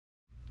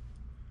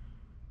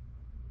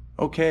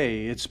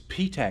Okay, it's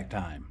Ptac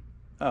time.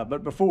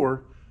 But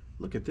before,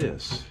 look at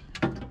this.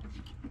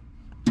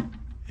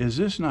 Is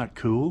this not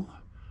cool?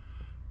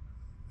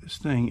 This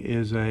thing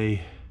is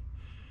a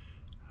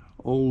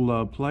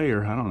old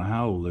player. I don't know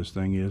how old this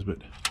thing is, but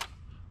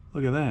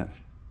look at that.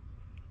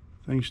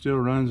 Thing still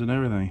runs and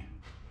everything.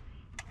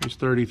 It's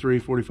 33,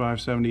 45,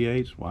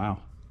 78s. Wow,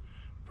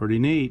 pretty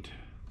neat.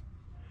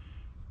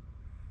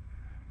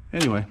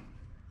 Anyway,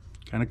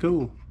 kind of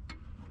cool.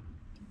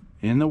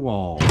 In the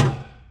wall.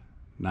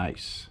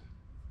 Nice.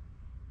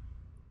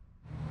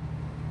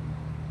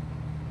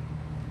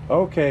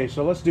 Okay,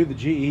 so let's do the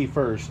GE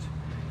first.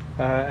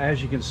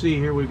 As you can see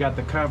here, we've got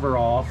the cover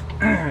off.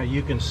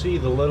 You can see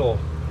the little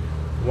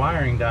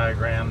wiring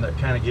diagram that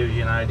kind of gives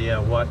you an idea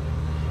of what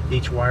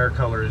each wire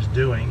color is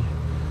doing.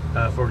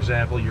 For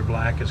example, your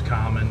black is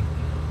common,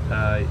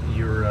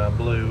 your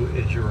blue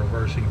is your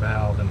reversing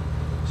valve, and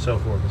so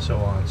forth and so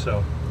on.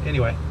 So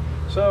anyway,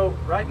 so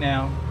right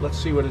now, let's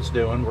see what it's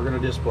doing. We're going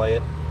to display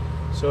it.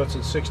 So it's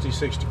at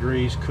 66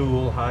 degrees,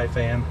 cool, high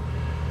fan.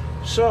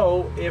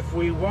 So if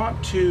we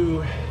want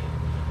to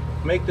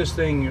make this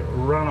thing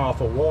run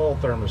off a wall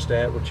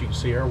thermostat, which you can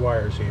see our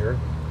wires here,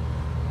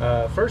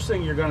 first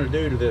thing you're going to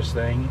do to this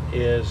thing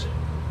is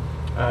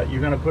you're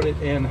going to put it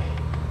in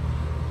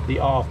the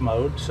off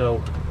mode.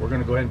 So we're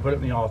going to go ahead and put it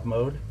in the off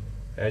mode.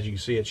 As you can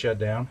see, it shut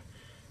down.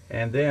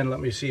 And then let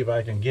me see if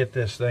I can get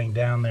this thing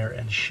down there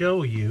and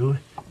show you.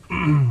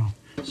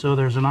 So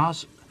there's an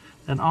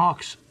aux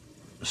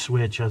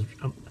switch. I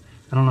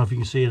don't know if you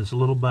can see it. It's a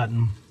little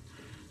button.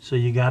 So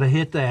you got to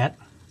hit that.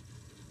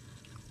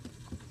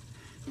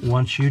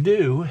 Once you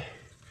do,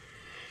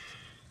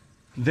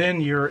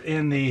 then you're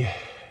in the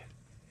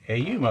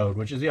AU mode,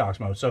 which is the aux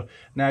mode. So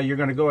now you're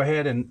going to go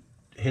ahead and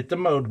hit the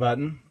mode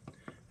button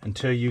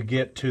until you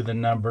get to the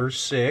number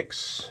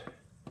 6.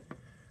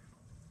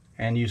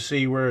 And you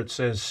see where it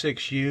says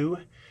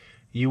 6U.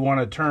 You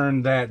want to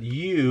turn that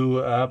U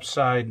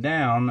upside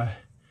down,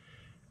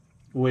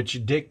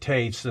 which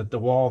dictates that the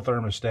wall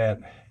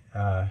thermostat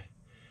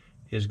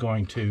is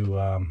going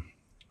to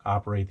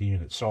operate the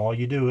unit. So all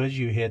you do is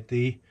you hit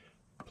the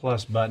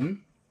plus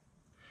button.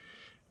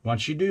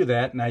 Once you do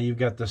that, now you've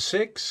got the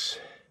 6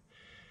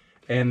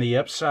 and the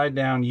upside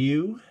down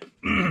U.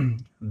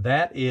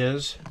 That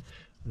is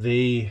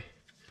the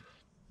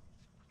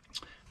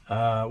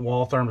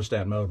wall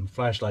thermostat mode.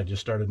 Flashlight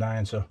just started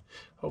dying, so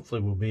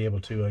hopefully we'll be able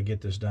to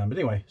get this done. But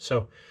anyway,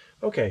 so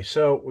okay,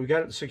 so we've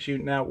got it at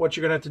 6U. Now what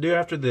you're gonna have to do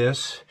after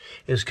this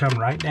is come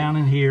right down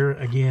in here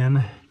again.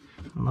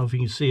 I don't know if you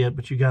can see it,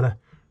 but you gotta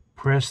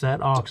press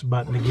that aux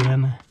button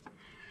again.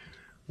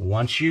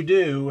 Once you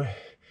do,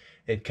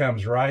 it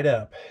comes right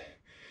up.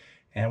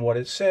 And what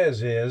it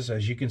says is,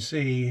 as you can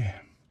see,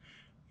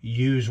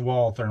 use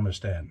wall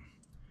thermostat.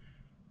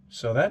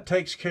 So that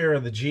takes care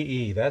of the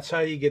GE. That's how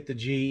you get the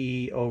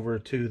GE over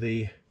to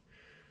the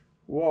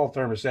wall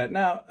thermostat.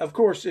 Now, of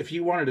course, if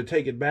you wanted to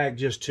take it back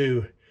just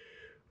to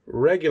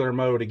regular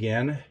mode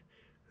again,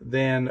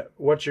 then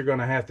what you're going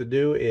to have to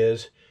do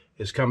is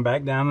come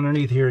back down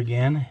underneath here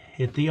again,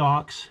 hit the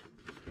aux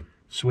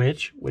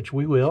switch, which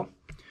we will,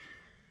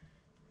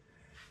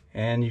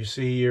 and you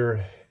see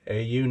your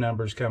AU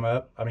numbers come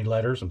up,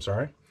 letters, I'm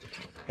sorry,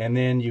 and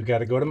then you've got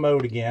to go to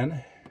mode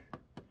again,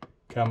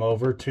 come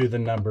over to the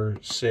number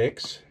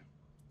 6,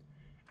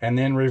 and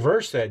then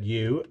reverse that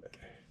U,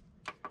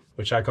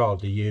 which I call it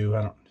the U.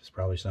 It's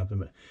probably something,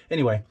 but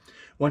anyway,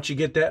 once you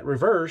get that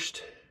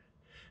reversed,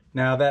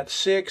 now that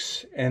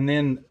 6 and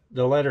then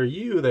the letter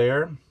U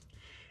there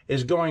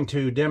is going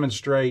to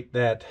demonstrate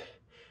that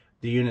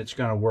the unit's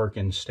going to work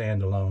in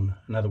standalone.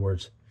 In other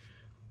words,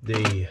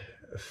 the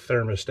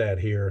thermostat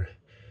here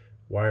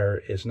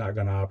wire is not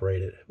going to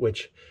operate it,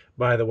 which,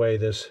 by the way,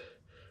 this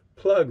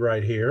plug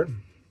right here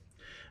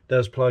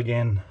does plug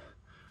in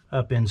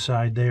up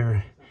inside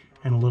there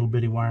and a little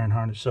bitty wiring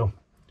harness. So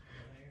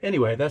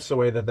anyway, that's the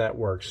way that that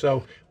works.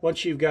 So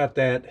once you've got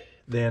that,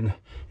 then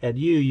at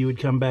U, you would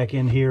come back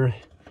in here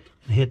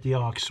and hit the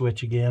aux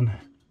switch again.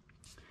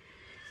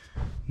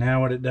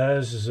 Now what it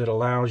does is it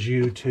allows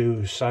you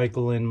to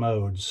cycle in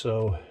modes.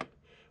 So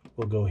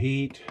we'll go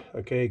heat,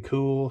 okay,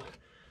 cool,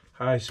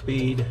 high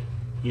speed,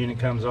 unit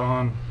comes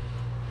on,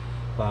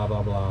 blah,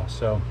 blah, blah.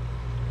 So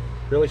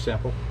really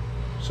simple.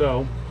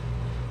 So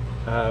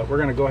we're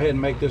going to go ahead and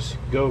make this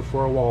go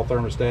for a wall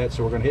thermostat.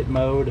 So we're going to hit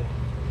mode,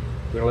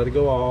 we're going to let it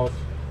go off,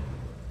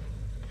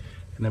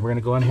 and then we're going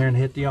to go in here and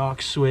hit the aux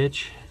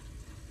switch.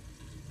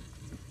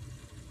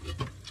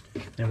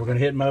 Then we're going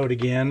to hit mode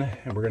again,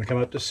 and we're going to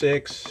come up to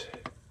 6.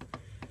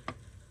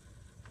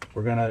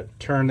 We're going to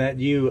turn that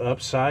U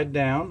upside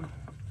down,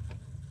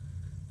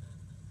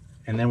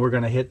 and then we're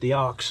going to hit the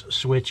aux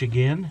switch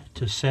again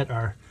to set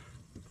our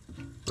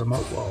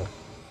remote wall.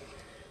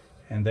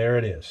 And there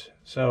it is.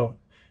 So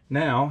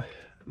now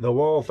the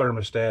wall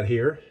thermostat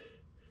here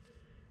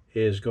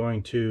is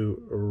going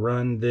to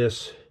run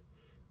this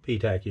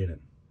Ptac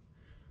unit.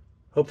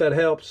 Hope that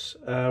helps.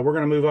 We're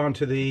going to move on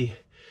to the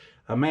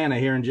Amana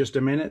here in just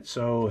a minute,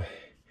 so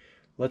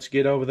let's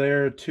get over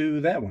there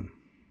to that one.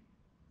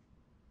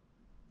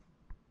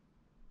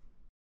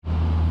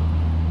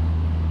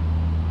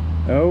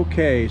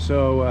 Okay,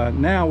 so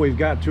now we've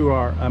got to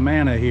our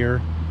Amana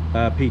here,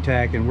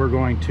 Ptac, and we're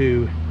going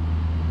to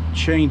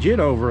change it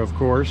over, of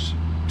course,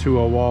 to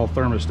a wall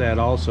thermostat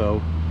also,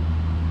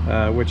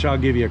 which I'll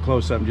give you a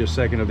close-up in just a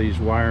second of these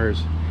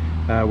wires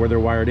where they're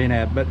wired in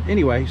at. But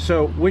anyway,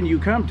 so when you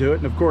come to it,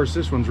 and of course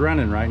this one's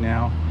running right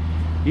now,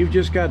 you've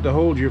just got to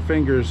hold your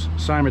fingers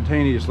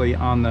simultaneously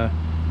on the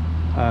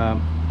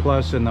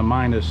plus and the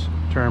minus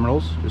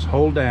terminals. Just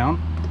hold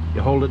down,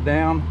 you hold it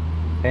down,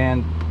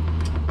 and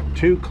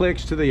 2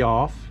 clicks to the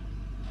off.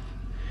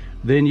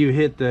 Then you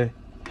hit the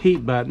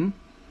heat button.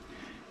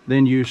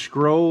 Then you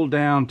scroll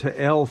down to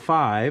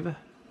L5,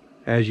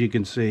 as you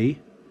can see.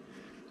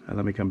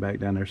 Let me come back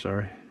down there,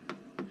 sorry.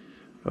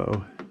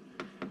 Uh-oh.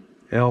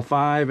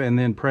 L5, and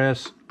then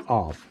press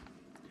off.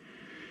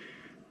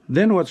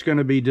 Then what's going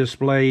to be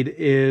displayed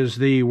is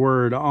the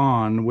word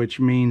on, which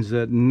means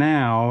that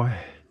now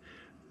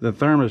the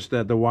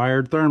thermostat, the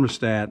wired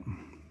thermostat,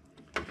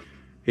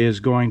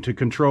 is going to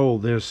control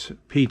this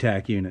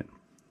Ptac unit.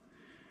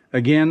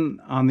 Again,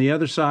 on the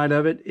other side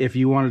of it, if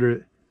you wanted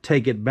to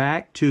take it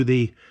back to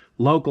the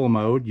local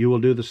mode, you will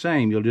do the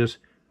same. You'll just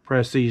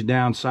press these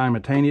down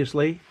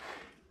simultaneously.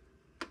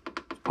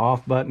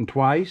 Off button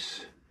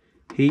twice,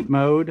 heat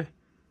mode,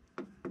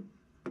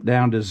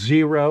 down to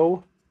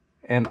 0,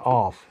 and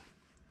off.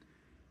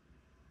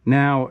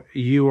 Now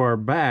you are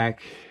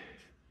back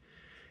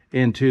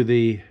into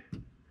the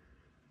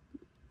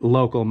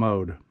local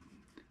mode.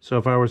 So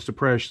if I was to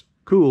press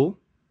cool,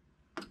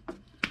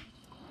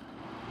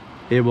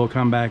 it will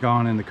come back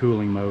on in the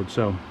cooling mode.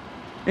 So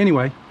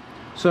anyway,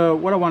 so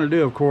what I want to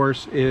do, of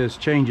course, is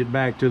change it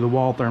back to the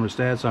wall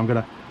thermostat. So I'm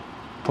going to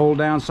hold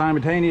down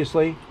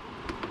simultaneously,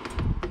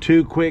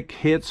 2 quick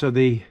hits of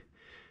the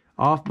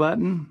off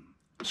button,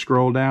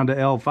 scroll down to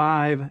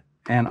L5,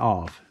 and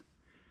off.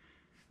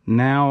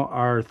 Now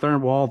our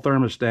wall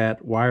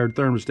thermostat, wired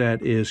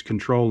thermostat, is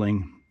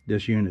controlling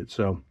this unit.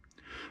 So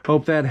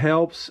hope that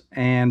helps,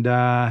 and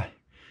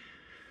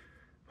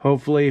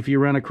hopefully if you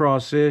run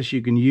across this,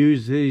 you can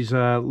use these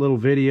little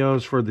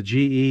videos for the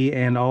GE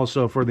and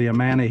also for the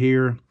Amana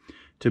here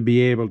to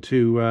be able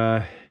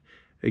to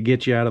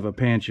get you out of a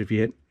pinch if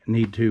you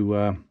need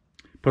to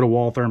put a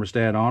wall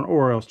thermostat on,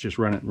 or else just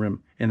run it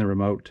in the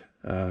remote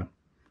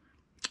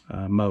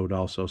mode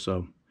also.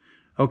 So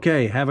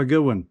okay, have a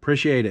good one.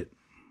 Appreciate it.